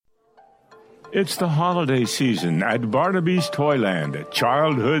It's the holiday season at Barnaby's Toyland,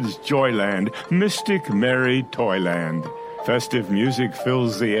 childhood's joyland, Mystic Merry Toyland. Festive music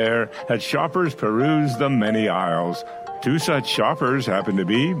fills the air as shoppers peruse the many aisles. Two such shoppers happen to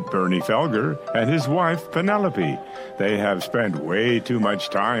be Bernie Felger and his wife, Penelope. They have spent way too much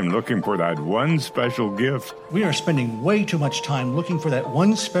time looking for that one special gift. We are spending way too much time looking for that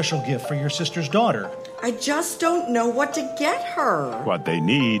one special gift for your sister's daughter. I just don't know what to get her. What they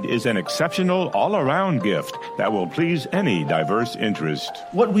need is an exceptional all-around gift that will please any diverse interest.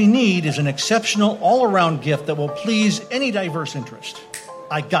 What we need is an exceptional all-around gift that will please any diverse interest.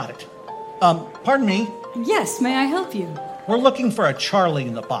 I got it. Pardon me? Yes, may I help you? We're looking for a Charlie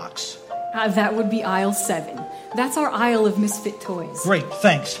in the box. That would be aisle 7. That's our aisle of misfit toys. Great,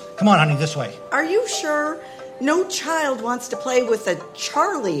 thanks. Come on, honey, this way. Are you sure? No child wants to play with a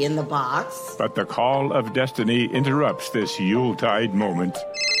Charlie in the box. But the call of destiny interrupts this Yuletide moment.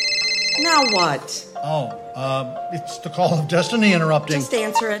 Now what? It's the call of destiny interrupting. Just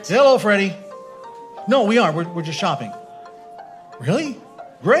answer it. Hello, Freddie. No, we aren't. We're just shopping. Really?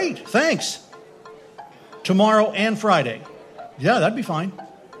 Great, thanks. Tomorrow and Friday. Yeah, that'd be fine.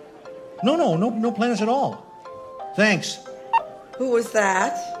 No plans at all. Thanks. Who was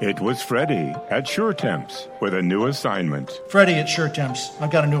that? It was Freddie at Sure Temps with a new assignment. Freddie at Sure Temps.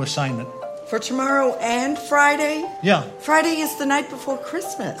 I've got a new assignment. For tomorrow and Friday? Yeah. Friday is the night before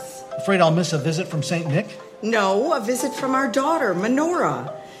Christmas. Afraid I'll miss a visit from St. Nick? No, a visit from our daughter,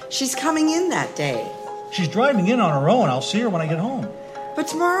 Menorah. She's coming in that day. She's driving in on her own. I'll see her when I get home. But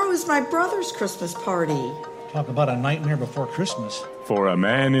tomorrow is my brother's Christmas party. Talk about a nightmare before Christmas. For a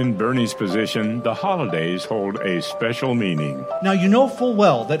man in Bernie's position, the holidays hold a special meaning. Now, you know full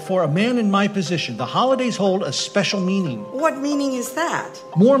well that for a man in my position, the holidays hold a special meaning. What meaning is that?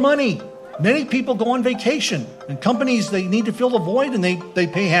 More money. Many people go on vacation, and companies, they need to fill the void, and they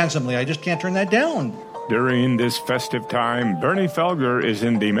pay handsomely. I just can't turn that down. During this festive time, Bernie Felger is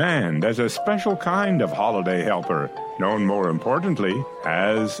in demand as a special kind of holiday helper, known more importantly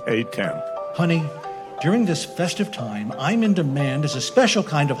as a temp. Honey, during this festive time, I'm in demand as a special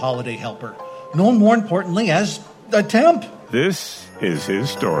kind of holiday helper, known more importantly as a temp. This is his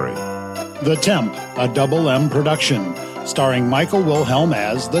story. The Temp, a Double M production, starring Michael Wilhelm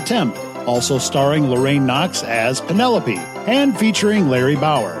as The Temp, also starring Lorraine Knox as Penelope, and featuring Larry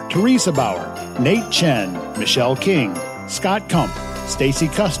Bauer, Teresa Bauer, Nate Chen, Michelle King, Scott Kump, Stacy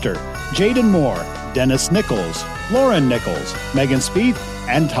Custer, Jaden Moore, Dennis Nichols, Lauren Nichols, Megan Spieth,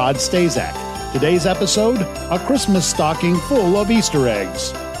 and Todd Stazak. Today's episode, a Christmas stocking full of Easter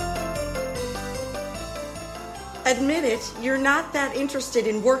eggs. Admit it, you're not that interested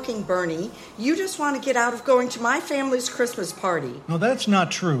in working, Bernie. You just want to get out of going to my family's Christmas party. No, that's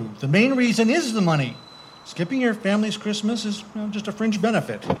not true. The main reason is the money. Skipping your family's Christmas is just a fringe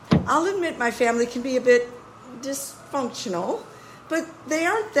benefit. I'll admit my family can be a bit dysfunctional, but they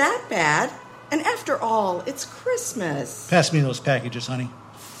aren't that bad. And after all, it's Christmas. Pass me those packages, honey.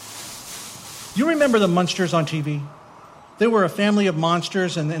 You remember the Munsters on TV? They were a family of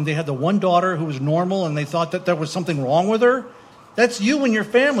monsters, and they had the one daughter who was normal, and they thought that there was something wrong with her. That's you and your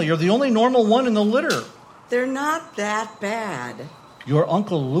family. You're the only normal one in the litter. They're not that bad. Your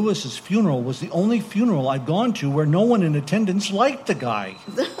Uncle Lewis's funeral was the only funeral I'd gone to where no one in attendance liked the guy.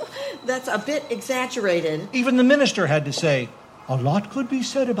 That's a bit exaggerated. Even the minister had to say, "A lot could be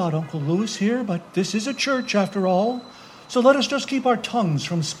said about Uncle Lewis here, but this is a church after all. So let us just keep our tongues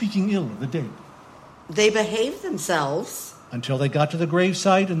from speaking ill of the dead." They behaved themselves. Until they got to the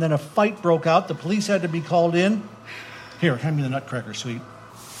gravesite, and then a fight broke out. The police had to be called in. Here, hand me the Nutcracker, sweet.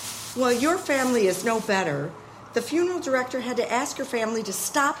 Well, your family is no better. The funeral director had to ask your family to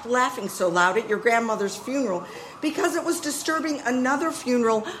stop laughing so loud at your grandmother's funeral because it was disturbing another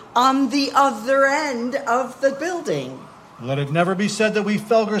funeral on the other end of the building. Let it never be said that we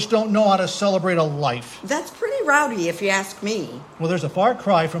Felgers don't know how to celebrate a life. That's pretty rowdy, if you ask me. Well, there's a far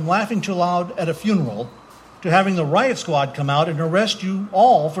cry from laughing too loud at a funeral to having the riot squad come out and arrest you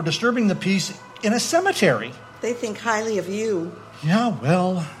all for disturbing the peace in a cemetery. They think highly of you. Yeah,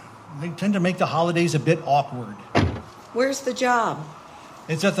 well, they tend to make the holidays a bit awkward. Where's the job?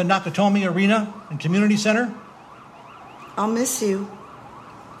 It's at the Nakatomi Arena and Community Center. I'll miss you.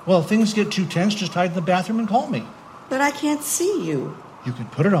 Well, if things get too tense, just hide in the bathroom and call me. But I can't see you. You can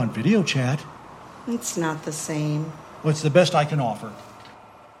put it on video chat. It's not the same. Well, it's the best I can offer.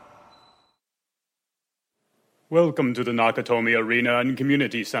 Welcome to the Nakatomi Arena and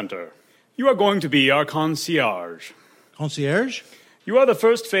Community Center. You are going to be our concierge. Concierge? You are the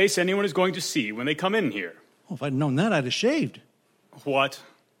first face anyone is going to see when they come in here. Oh, if I'd known that, I'd have shaved. What?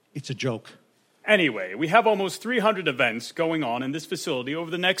 It's a joke. Anyway, we have almost 300 events going on in this facility over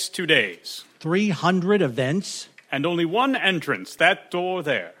the next 2 days. 300 events? And only one entrance, that door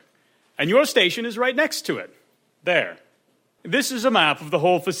there. And your station is right next to it. There. This is a map of the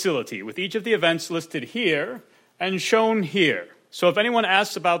whole facility, with each of the events listed here and shown here. So if anyone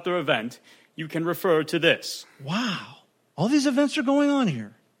asks about their event, you can refer to this. Wow. All these events are going on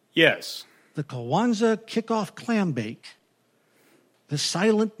here. Yes. The Kwanzaa Kickoff Clam Bake. The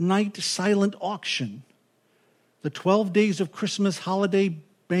Silent Night Silent Auction. The 12 Days of Christmas Holiday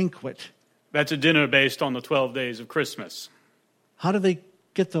Banquet. That's a dinner based on the 12 days of Christmas. How do they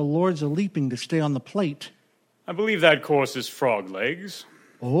get the Lords of Leaping to stay on the plate? I believe that course is frog legs.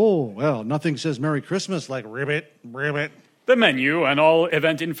 Oh, well, nothing says Merry Christmas like ribbit, ribbit. The menu and all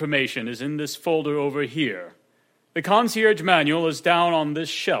event information is in this folder over here. The concierge manual is down on this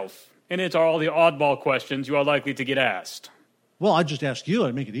shelf. In it are all the oddball questions you are likely to get asked. Well, I'd just ask you.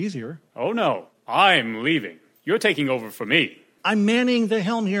 I'd make it easier. Oh, no. I'm leaving. You're taking over for me. I'm manning the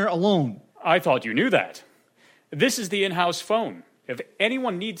helm here alone. I thought you knew that. This is the in-house phone. If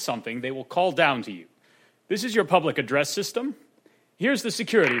anyone needs something, they will call down to you. This is your public address system. Here's the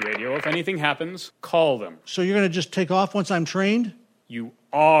security radio. If anything happens, call them. So you're going to just take off once I'm trained? You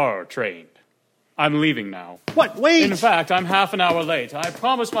are trained. I'm leaving now. What? Wait! In fact, I'm half an hour late. I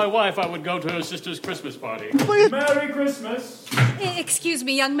promised my wife I would go to her sister's Christmas party. Wait. Merry Christmas! Excuse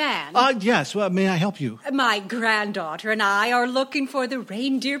me, young man. Yes. Well, may I help you? My granddaughter and I are looking for the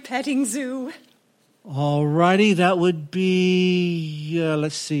reindeer petting zoo. All righty. That would be,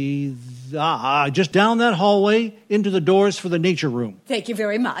 let's see, just down that hallway into the doors for the nature room. Thank you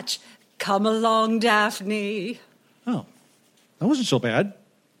very much. Come along, Daphne. Oh, that wasn't so bad.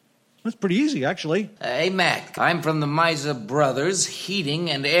 That's pretty easy, actually. Hey, Mac. I'm from the Miser Brothers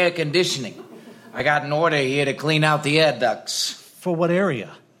Heating and Air Conditioning. I got an order here to clean out the air ducts. For what area?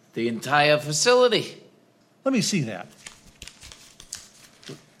 The entire facility. Let me see that.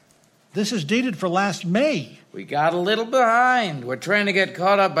 This is dated for last May. We got a little behind. We're trying to get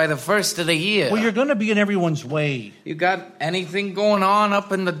caught up by the first of the year. Well, you're going to be in everyone's way. You got anything going on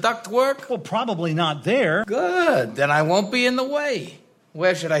up in the ductwork? Well, probably not there. Good. Then I won't be in the way.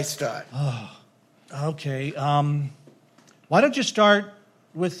 Where should I start? Okay. Why don't you start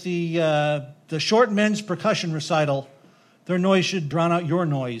with the short men's percussion recital? Their noise should drown out your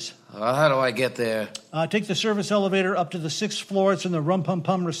noise. How do I get there? Take the service elevator up to the 6th floor. It's in the Rum Pum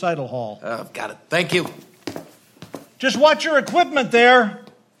Pum recital hall. I've got it. Thank you. Just watch your equipment there.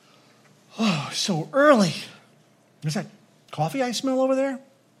 Oh, so early. Is that coffee I smell over there?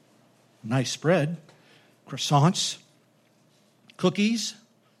 Nice spread. Croissants. Cookies.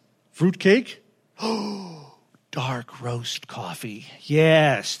 Fruitcake. Oh, dark roast coffee.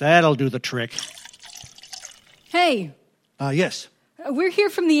 Yes, that'll do the trick. Hey, Yes. we're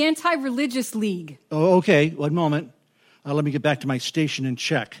here from the Anti-Religious League. Oh, okay. 1 moment. Let me get back to my station and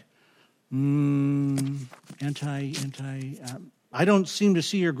check. I don't seem to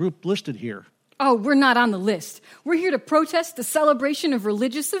see your group listed here. Oh, we're not on the list. We're here to protest the celebration of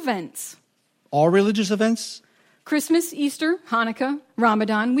religious events. All religious events? Christmas, Easter, Hanukkah,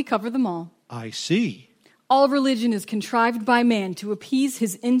 Ramadan, we cover them all. I see. All religion is contrived by man to appease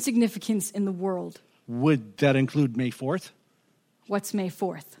his insignificance in the world. Would that include May 4th? What's May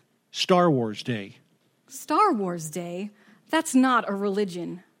 4th? Star Wars Day. Star Wars Day? That's not a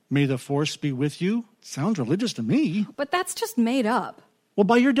religion. May the Force be with you? Sounds religious to me. But that's just made up. Well,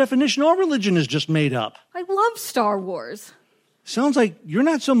 by your definition, all religion is just made up. I love Star Wars. Sounds like you're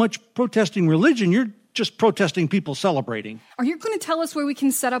not so much protesting religion, you're just protesting people celebrating. Are you going to tell us where we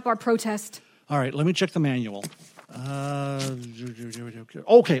can set up our protest? All right, let me check the manual.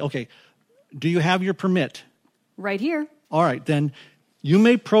 Okay. Do you have your permit? Right here. All right, then you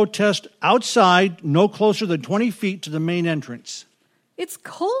may protest outside, no closer than 20 feet to the main entrance. It's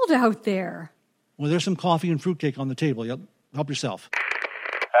cold out there. Well, there's some coffee and fruitcake on the table. Help yourself.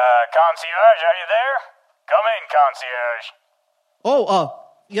 Concierge, are you there? Come in, concierge.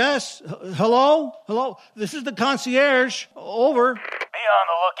 Yes. Hello? This is the concierge. Over. Be on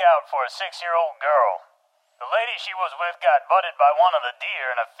the lookout for a 6-year-old girl. The lady she was with got butted by one of the deer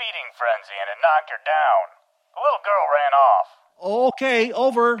in a feeding frenzy and it knocked her down. The little girl ran off. Okay,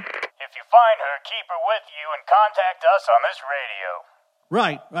 over. If you find her, keep her with you and contact us on this radio.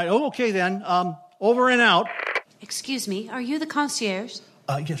 Right. Okay, then. Over and out. Excuse me, are you the concierge?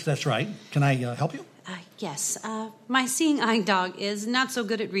 Yes, that's right. Can I help you? Yes. My seeing eye dog is not so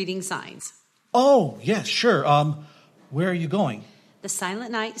good at reading signs. Oh, yes, sure. Where are you going? The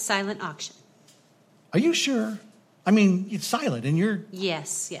Silent Night Silent Auction. Are you sure? I mean, it's silent and you're...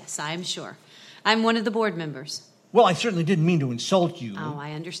 Yes, I'm sure. I'm one of the board members. Well, I certainly didn't mean to insult you. Oh,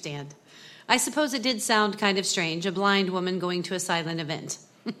 I understand. I suppose it did sound kind of strange, a blind woman going to a silent event.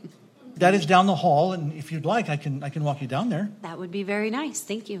 That is down the hall, and if you'd like, I can walk you down there. That would be very nice.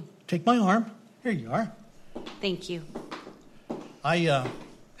 Thank you. Take my arm. Here you are. Thank you. I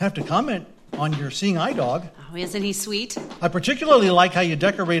have to comment on your seeing eye dog. Oh, isn't he sweet? I particularly like how you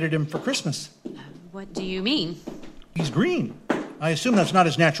decorated him for Christmas. What do you mean? He's green. I assume that's not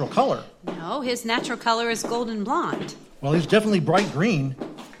his natural color. No, his natural color is golden blonde. Well, he's definitely bright green.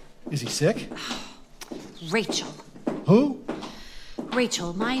 Is he sick? Rachel. Who?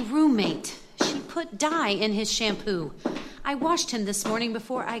 Rachel, my roommate. She put dye in his shampoo. I washed him this morning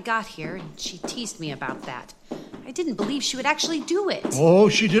before I got here, and she teased me about that. I didn't believe she would actually do it. Oh,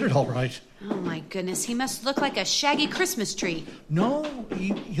 she did it all right. Oh, my goodness. He must look like a shaggy Christmas tree. No,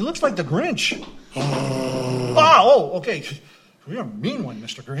 he looks like the Grinch. Oh, okay. You're a mean one,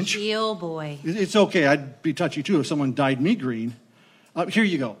 Mr. Grinch. Chill, boy. It's okay. I'd be touchy, too, if someone dyed me green. Here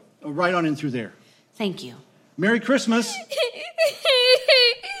you go. Right on in through there. Thank you. Merry Christmas.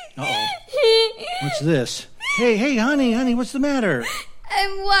 Uh-oh. What's this? Hey, honey, what's the matter?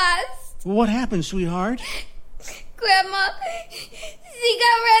 I'm lost. What happened, sweetheart? Grandma, she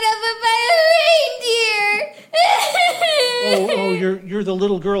got run over by a reindeer. You're the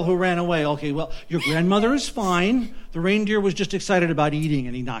little girl who ran away. Okay, well, your grandmother is fine. The reindeer was just excited about eating,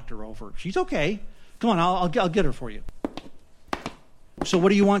 and he knocked her over. She's okay. Come on, I'll get her for you. So what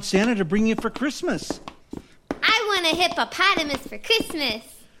do you want Santa to bring you for Christmas? I want a hippopotamus for Christmas.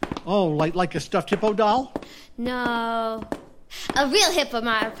 Oh, like a stuffed hippo doll? No, a real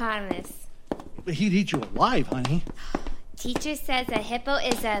hippopotamus. He'd eat you alive, honey. Teacher says a hippo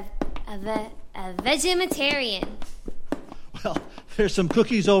is a vegetarian. Well, there's some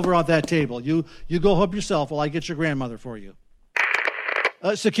cookies over on that table. You go help yourself while I get your grandmother for you.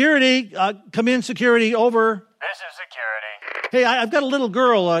 Security, come in, security, over. This is security. Hey, I've got a little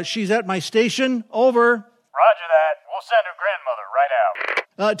girl. She's at my station. Over. Roger that. We'll send her grandmother right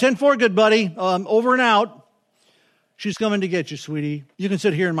out. 10-4, good buddy. Over and out. She's coming to get you, sweetie. You can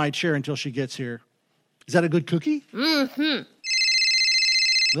sit here in my chair until she gets here. Is that a good cookie? Mm-hmm.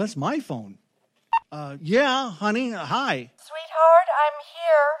 That's my phone. Yeah, honey. Hi. Sweetheart, I'm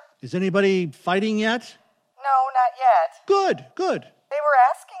here. Is anybody fighting yet? No, not yet. Good. They were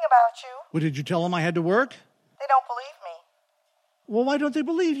asking about you. What, did you tell them I had to work? They don't believe me. Well, why don't they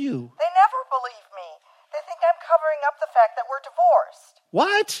believe you? They never believe me. They think I'm covering up the fact that we're divorced.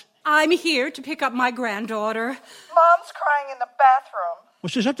 What? I'm here to pick up my granddaughter. Mom's crying in the bathroom. Well,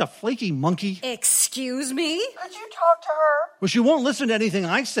 she's such a flaky monkey. Excuse me? Could you talk to her? Well, she won't listen to anything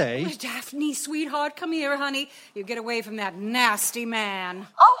I say. Daphne, sweetheart, come here, honey. You get away from that nasty man.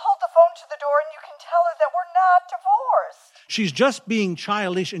 I'll hold the phone to the door and you can tell her that we're not divorced. She's just being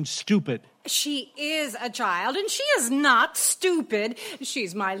childish and stupid. She is a child, and she is not stupid.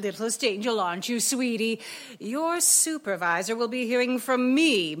 She's my littlest angel, aren't you, sweetie? Your supervisor will be hearing from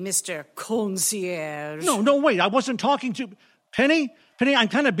me, Mr. Concierge. No, wait. I wasn't talking to... Penny, I'm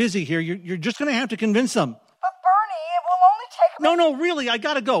kind of busy here. You're just going to have to convince them. But Bernie, it will only take... No, really, I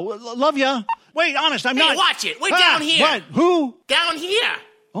got to go. Love ya. Wait, honest, I'm not... Hey, watch it. We're down here. What? Who? Down here.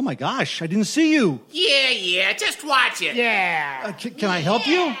 Oh, my gosh, I didn't see you. Yeah, just watch it. Yeah. Can I help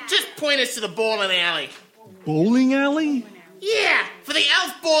you? Just point us to the bowling alley. Bowling alley? Yeah, for the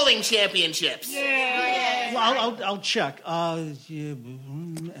Elf Bowling Championships. Yeah. Well, I'll check. Elf.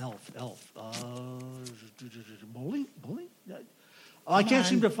 Bowling? I can't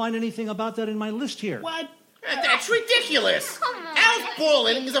seem to find anything about that in my list here. What? That's ridiculous. Elf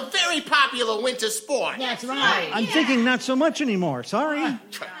bowling is a very popular winter sport. That's right. I'm thinking not so much anymore. Sorry.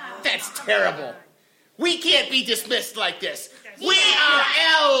 That's terrible. We can't be dismissed like this. We are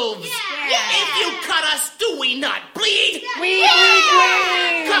elves. If you cut us, do we not bleed? We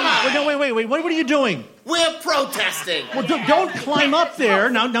bleed. Come on. Wait. What are you doing? We're protesting. Well, don't climb up there.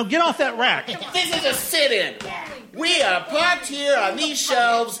 Now get off that rack. This is a sit-in. We are parked here on these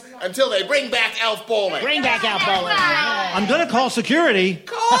shelves until they bring back Elf Bowling. Bring back Elf Bowling. I'm going to call security.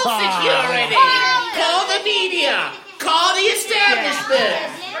 Call security. Call the media. Call the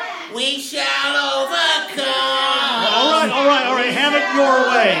establishment. We shall overcome. All right. Have it your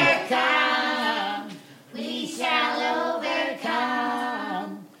way. We shall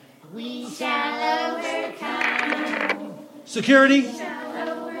overcome. We shall overcome. Security,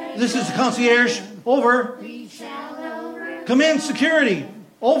 this is the concierge. Over. Come in, security.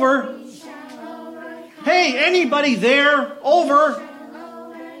 Over. Hey, anybody there? Over.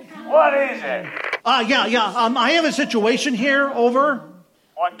 What is it? Yeah. I have a situation here. Over.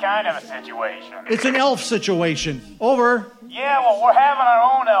 What kind of a situation? It's an elf situation. Over. Yeah, well, we're having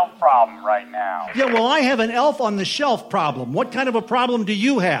our own elf problem right now. Yeah, well, I have an elf on the shelf problem. What kind of a problem do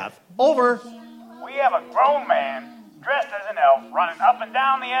you have? Over. We have a grown man dressed as an elf running up and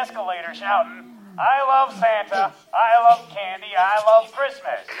down the escalator shouting, I love Santa, I love candy, I love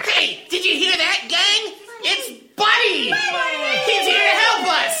Christmas. Hey, did you hear that, gang? It's Buddy! He's here to help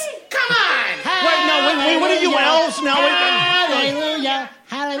us! Come on! Wait, what are you elves now? Hallelujah,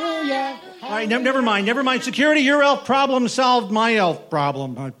 hallelujah. All right, never mind. Security, your elf problem solved my elf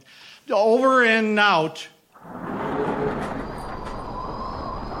problem. Over and out.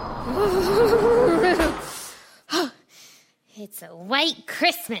 It's a white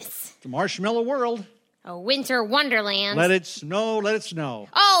Christmas. The marshmallow world. A winter wonderland. Let it snow.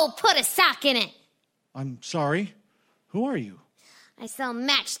 Oh, put a sock in it. I'm sorry. Who are you? I sell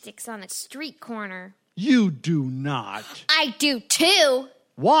matchsticks on a street corner. You do not. I do too.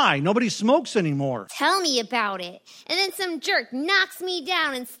 Why? Nobody smokes anymore. Tell me about it. And then some jerk knocks me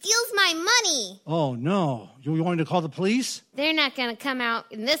down and steals my money. Oh, no. You wanting to call the police? They're not going to come out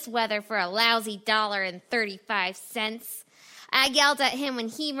in this weather for a lousy $1.35. I yelled at him when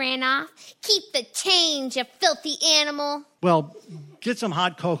he ran off. Keep the change, you filthy animal. Well, get some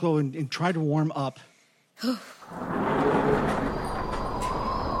hot cocoa and try to warm up.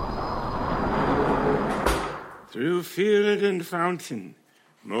 Through field and fountain,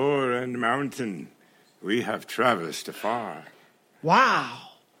 moor and mountain, we have traversed afar.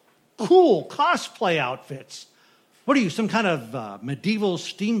 Wow. Cool cosplay outfits. What are you, some kind of medieval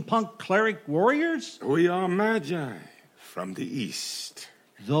steampunk cleric warriors? We are magi from the east.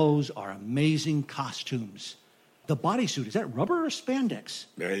 Those are amazing costumes. The bodysuit, is that rubber or spandex?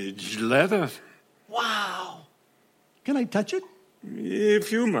 Aged leather. Wow. Can I touch it?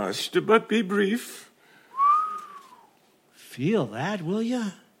 If you must, but be brief. Feel that, will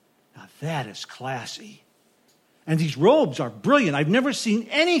you? Now that is classy. And these robes are brilliant. I've never seen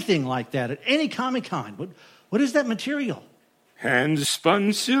anything like that at any Comic-Con. What is that material?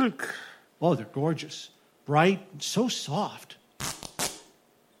 Hand-spun silk. Oh, they're gorgeous. Bright, so soft.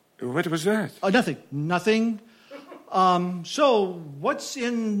 What was that? Nothing. So, what's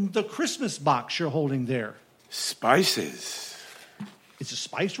in the Christmas box you're holding there? Spices. It's a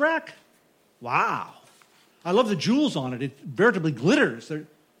spice rack? Wow. I love the jewels on it. It veritably glitters. There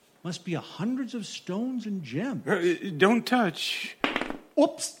must be hundreds of stones and gems. Don't touch.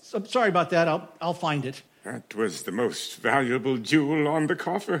 Oops. I'm sorry about that. I'll find it. That was the most valuable jewel on the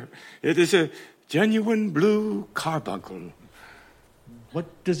coffer. It is a genuine blue carbuncle.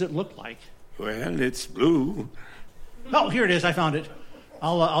 What does it look like? Well, it's blue. Oh, here it is. I found it.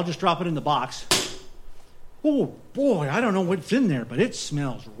 I'll just drop it in the box. Oh, boy, I don't know what's in there, but it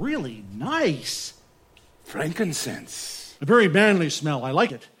smells really nice. Frankincense. A very manly smell. I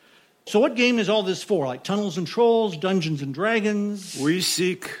like it. So what game is all this for? Like Tunnels and Trolls, Dungeons and Dragons? We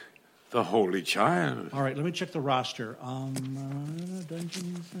seek the Holy Child. All right, let me check the roster.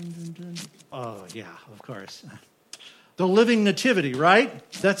 Dungeons. Oh, yeah, of course. The Living Nativity, right?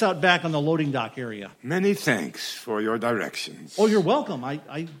 That's out back on the loading dock area. Many thanks for your directions. Oh, you're welcome.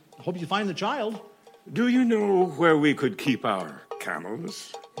 I hope you find the child. Do you know where we could keep our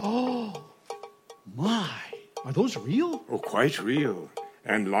camels? Oh, my. Are those real? Oh, quite real.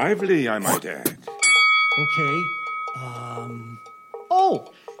 And lively, I might add. Okay.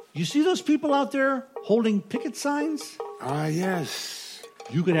 Oh, you see those people out there holding picket signs? Ah, yes.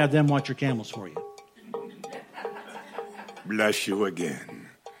 You could have them watch your camels for you. Bless you again.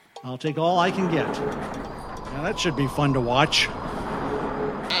 I'll take all I can get. Now, that should be fun to watch.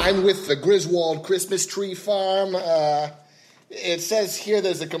 I'm with the Griswold Christmas Tree Farm. It says here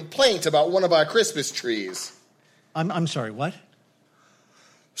there's a complaint about one of our Christmas trees. I'm sorry, what?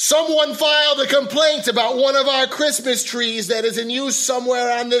 Someone filed a complaint about one of our Christmas trees that is in use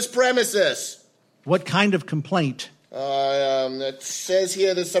somewhere on this premises. What kind of complaint? It says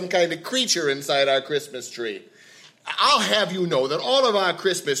here there's some kind of creature inside our Christmas tree. I'll have you know that all of our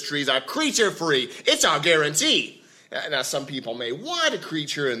Christmas trees are creature-free. It's our guarantee. Now, some people may want a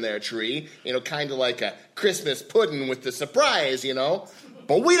creature in their tree, kind of like a Christmas pudding with the surprise,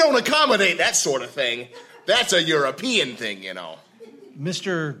 But we don't accommodate that sort of thing. That's a European thing,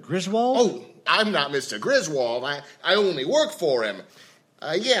 Mr. Griswold? Oh, I'm not Mr. Griswold. I only work for him.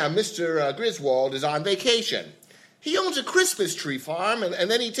 Mr. Griswold is on vacation. He owns a Christmas tree farm, and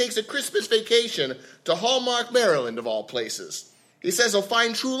then he takes a Christmas vacation to Hallmark, Maryland, of all places. He says he'll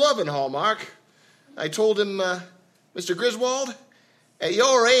find true love in Hallmark. I told him, Mr. Griswold, at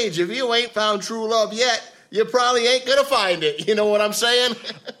your age, if you ain't found true love yet, you probably ain't gonna find it. You know what I'm saying?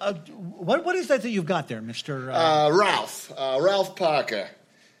 What is that you've got there, Mr. Ralph. Ralph Parker.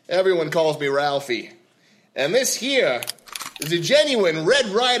 Everyone calls me Ralphie. And this here is a genuine Red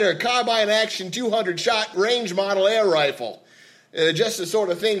Ryder carbine action 200-shot range model air rifle. Just the sort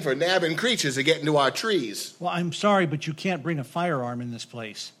of thing for nabbing creatures that get into our trees. Well, I'm sorry, but you can't bring a firearm in this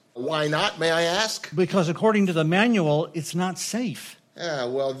place. Why not, may I ask? Because according to the manual, it's not safe.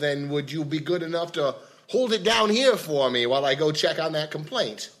 Well, then would you be good enough to hold it down here for me while I go check on that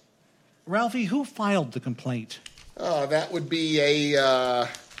complaint? Ralphie, who filed the complaint? Oh, that would be a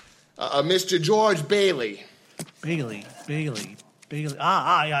Mr. George Bailey. Bailey.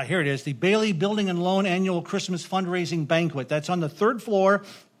 Yeah, here it is. The Bailey Building and Loan Annual Christmas Fundraising Banquet. That's on the 3rd floor,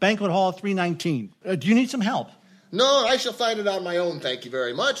 Banquet Hall 319. Do you need some help? No, I shall find it on my own, thank you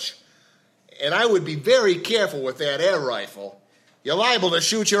very much. And I would be very careful with that air rifle. You're liable to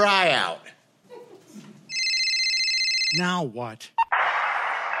shoot your eye out. Now what?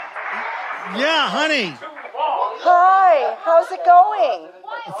 Yeah, honey. Hi, how's it going?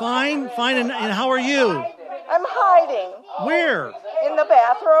 Fine, and how are you? I'm hiding. Where? In the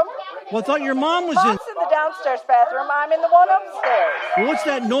bathroom. Well, I thought your mom was Mom's in the downstairs bathroom. I'm in the one upstairs. Well, what's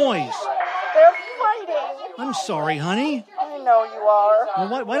that noise? They're fighting. I'm sorry, honey. I know you are.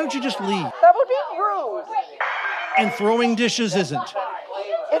 Well, why don't you just leave? That would be rude. And throwing dishes isn't.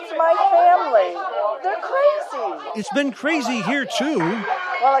 It's my family. They're crazy. It's been crazy here, too.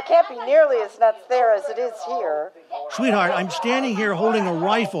 Well, it can't be nearly as nuts there as it is here. Sweetheart, I'm standing here holding a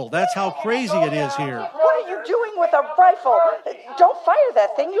rifle. That's how crazy it is here. What are you doing with a rifle? Don't fire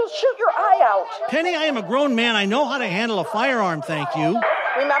that thing. You'll shoot your eye out. Penny, I am a grown man. I know how to handle a firearm, thank you.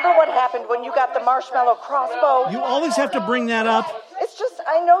 Remember what happened when you got the marshmallow crossbow? You always have to bring that up. It's just,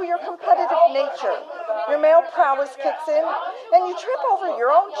 I know your competitive nature. Your male prowess kicks in, and you trip over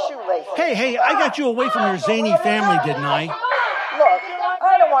your own shoelaces. Hey, I got you away from your zany family, didn't I? Look,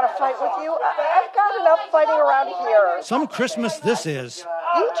 I don't want to fight with you. I've got enough fighting around here. Some Christmas this is.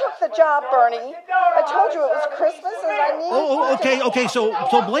 You took the job, Bernie. I told you it was Christmas and I needed Okay, so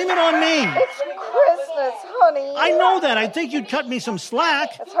blame it on me. It's Christmas, honey. I know that. I think you'd cut me some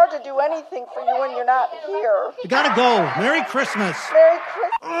slack. It's hard to do anything for you when you're not here. You gotta go. Merry Christmas. Merry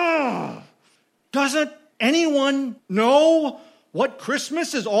Christmas. Doesn't anyone know what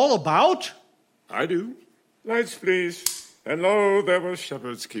Christmas is all about? I do. Lights, please. And lo, there were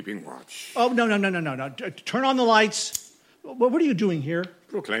shepherds keeping watch. Oh, no. Turn on the lights. What are you doing here?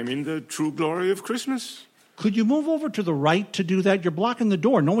 Proclaiming the true glory of Christmas. Could you move over to the right to do that? You're blocking the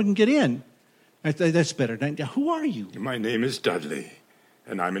door. No one can get in. That's better. Now, who are you? My name is Dudley,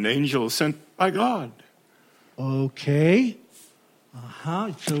 and I'm an angel sent by God. Okay.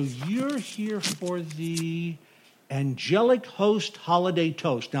 So you're here for the Angelic Host Holiday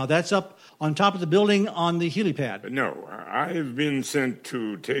Toast. Now, that's up on top of the building on the helipad. No, I've been sent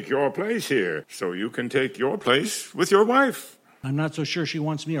to take your place here, so you can take your place with your wife. I'm not so sure she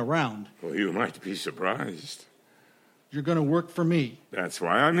wants me around. Well, you might be surprised. You're going to work for me. That's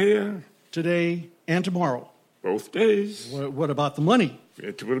why I'm here. Today and tomorrow. Both days. What about the money?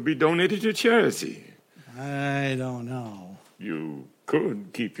 It will be donated to charity. I don't know. You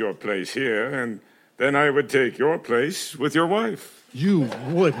could keep your place here, and then I would take your place with your wife. You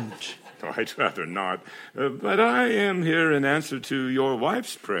wouldn't. I'd rather not. But I am here in answer to your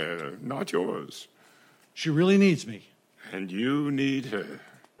wife's prayer, not yours. She really needs me. And you need her.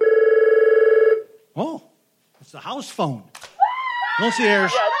 Oh, it's the house phone.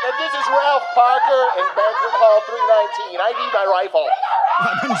 Concierge. Yeah, this is Ralph Parker in Banquet Hall 319. I need my rifle.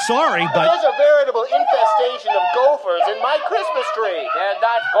 I'm sorry, but... There's a veritable infestation of gophers in my Christmas tree. They're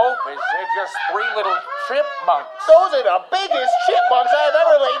not gophers. They're just 3 little chipmunks. Those are the biggest chipmunks I've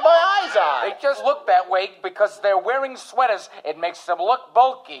ever laid my eyes on. They just look that way because they're wearing sweaters. It makes them look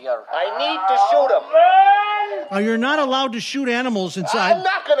bulkier. I need to shoot them. You're not allowed to shoot animals inside. I'm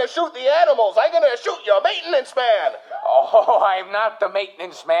not going to shoot the animals. I'm going to shoot your maintenance man. Oh, I'm not the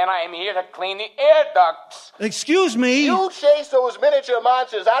maintenance man. I am here to clean the air ducts. Excuse me. You chase those miniature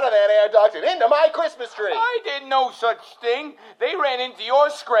monsters out of that air duct and into my Christmas tree. I did no such thing. They ran into your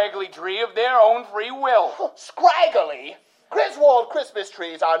scraggly tree of their own free will. Scraggly? Griswold Christmas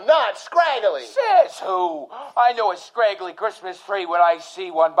trees are not scraggly. Says who? I know a scraggly Christmas tree when I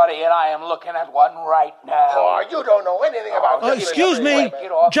see one, buddy, and I am looking at one right now. Oh, you don't know anything about... excuse me.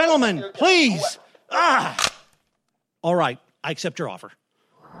 Gentlemen, please. All right, I accept your offer.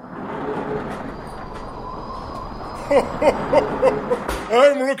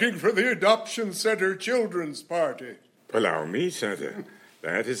 I'm looking for the Adoption Center Children's Party. Allow me, Santa.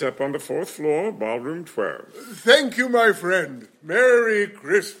 That is up on the 4th floor, ballroom 12. Thank you, my friend. Merry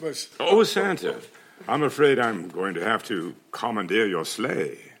Christmas. Oh, Santa, I'm afraid I'm going to have to commandeer your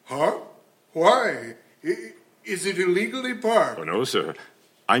sleigh. Huh? Why? Is it illegally parked? Oh, no, sir.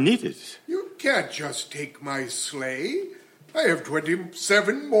 I need it. You can't just take my sleigh. I have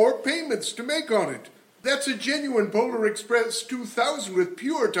 27 more payments to make on it. That's a genuine Polar Express 2000 with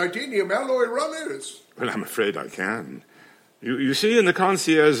pure titanium alloy runners. Well, I'm afraid I can. You see, in the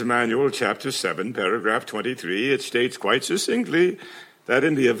Concierge Manual, Chapter 7, Paragraph 23, it states quite succinctly that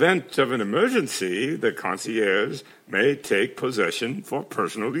in the event of an emergency, the concierge may take possession for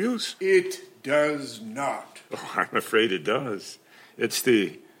personal use. It does not. Oh, I'm afraid it does. It's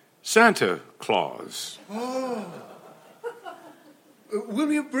the Santa Claus. Oh.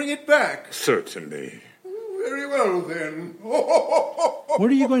 Will you bring it back? Certainly. Very well, then. What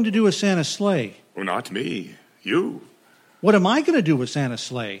are you going to do with Santa's sleigh? Oh, not me. You. What am I going to do with Santa's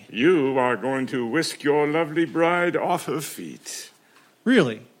sleigh? You are going to whisk your lovely bride off her feet.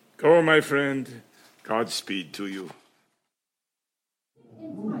 Really? Go, my friend. Godspeed to you.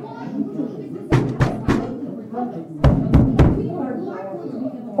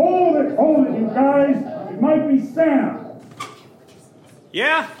 Hold it, you guys. It might be Santa.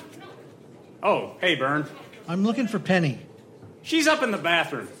 Yeah? Oh, hey, Bern. I'm looking for Penny. She's up in the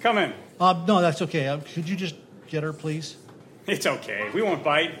bathroom. Come in. No, that's okay. Could you just get her, please? It's okay. We won't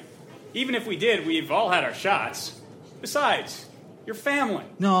bite. Even if we did, we've all had our shots. Besides, your family.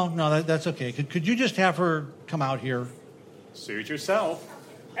 No, that's okay. Could you just have her come out here? Suit yourself.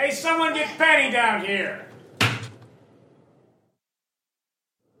 Hey, someone get Penny down here.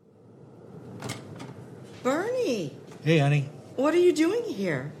 Bernie. Hey, honey. What are you doing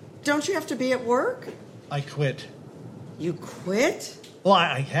here? Don't you have to be at work? I quit. You quit? Well,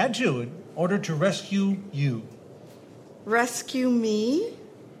 I had to in order to rescue you. Rescue me?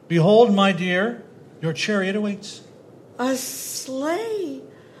 Behold, my dear, your chariot awaits. A sleigh?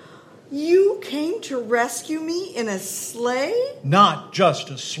 You came to rescue me in a sleigh? Not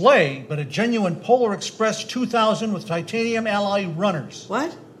just a sleigh, but a genuine Polar Express 2000 with titanium alloy runners.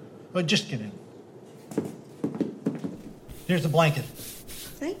 What? But just get in. Here's the blanket.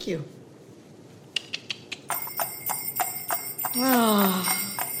 Thank you.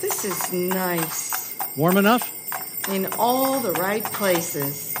 Oh, this is nice. Warm enough? In all the right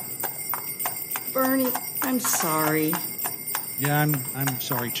places. Bernie, I'm sorry. Yeah, I'm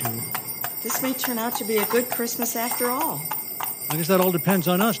sorry too. This may turn out to be a good Christmas after all. I guess that all depends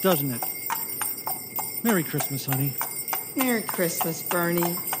on us, doesn't it? Merry Christmas, honey. Merry Christmas,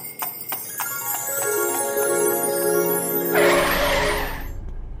 Bernie.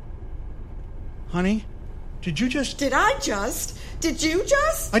 Honey, did you just... Did I just? Did you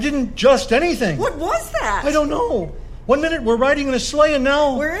just? I didn't just anything. What was that? I don't know. 1 minute we're riding in a sleigh and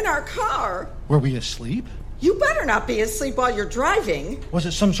now... We're in our car. Were we asleep? You better not be asleep while you're driving. Was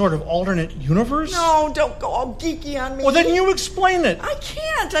it some sort of alternate universe? No, don't go all geeky on me. Well, then you explain it. I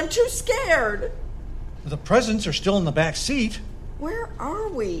can't. I'm too scared. The presents are still in the back seat. Where are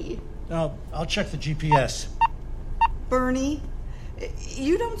we? I'll check the GPS. Bernie,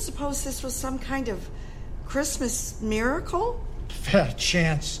 you don't suppose this was some kind of Christmas miracle? Fat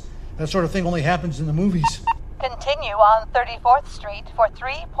chance. That sort of thing only happens in the movies. Continue on 34th Street for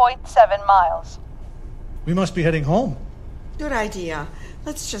 3.7 miles. We must be heading home. Good idea.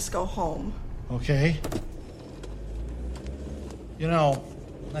 Let's just go home. Okay. You know,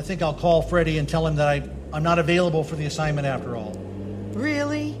 I think I'll call Freddie and tell him that I'm not available for the assignment after all.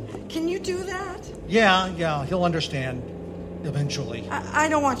 Really? Can you do that? Yeah, he'll understand. Eventually. I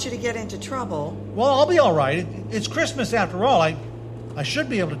don't want you to get into trouble. Well, I'll be all right. It's Christmas after all. I should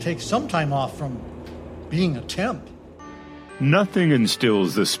be able to take some time off from being a temp. Nothing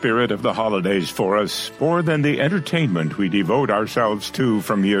instills the spirit of the holidays for us more than the entertainment we devote ourselves to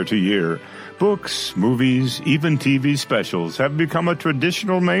from year to year. Books, movies, even TV specials have become a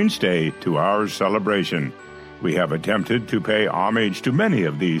traditional mainstay to our celebration. We have attempted to pay homage to many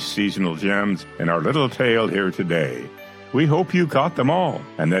of these seasonal gems in our little tale here today. We hope you caught them all,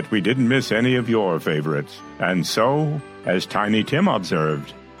 and that we didn't miss any of your favorites. And so, as Tiny Tim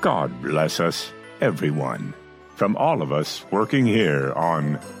observed, God bless us, everyone. From all of us working here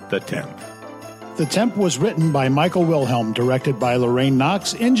on The Temp. The Temp was written by Michael Wilhelm, directed by Lorraine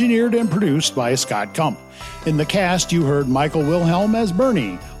Knox, engineered and produced by Scott Kump. In the cast, you heard Michael Wilhelm as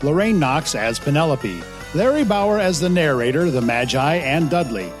Bernie, Lorraine Knox as Penelope, Larry Bauer as the narrator, the Magi, and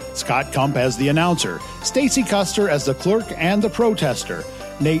Dudley, Scott Kump as the announcer, Stacy Custer as the clerk and the protester,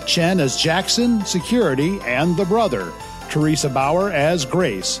 Nate Chen as Jackson, security, and the brother, Teresa Bauer as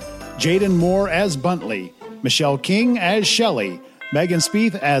Grace, Jaden Moore as Buntley, Michelle King as Shelley, Megan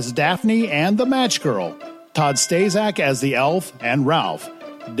Spieth as Daphne and the Match Girl, Todd Stazak as the Elf and Ralph,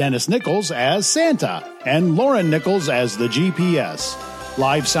 Dennis Nichols as Santa, and Lauren Nichols as the GPS.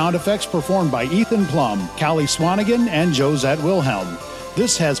 Live sound effects performed by Ethan Plum, Callie Swanigan, and Josette Wilhelm.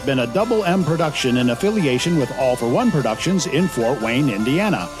 This has been a Double M production in affiliation with All for One Productions in Fort Wayne,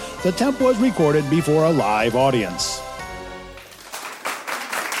 Indiana. The Temp was recorded before a live audience.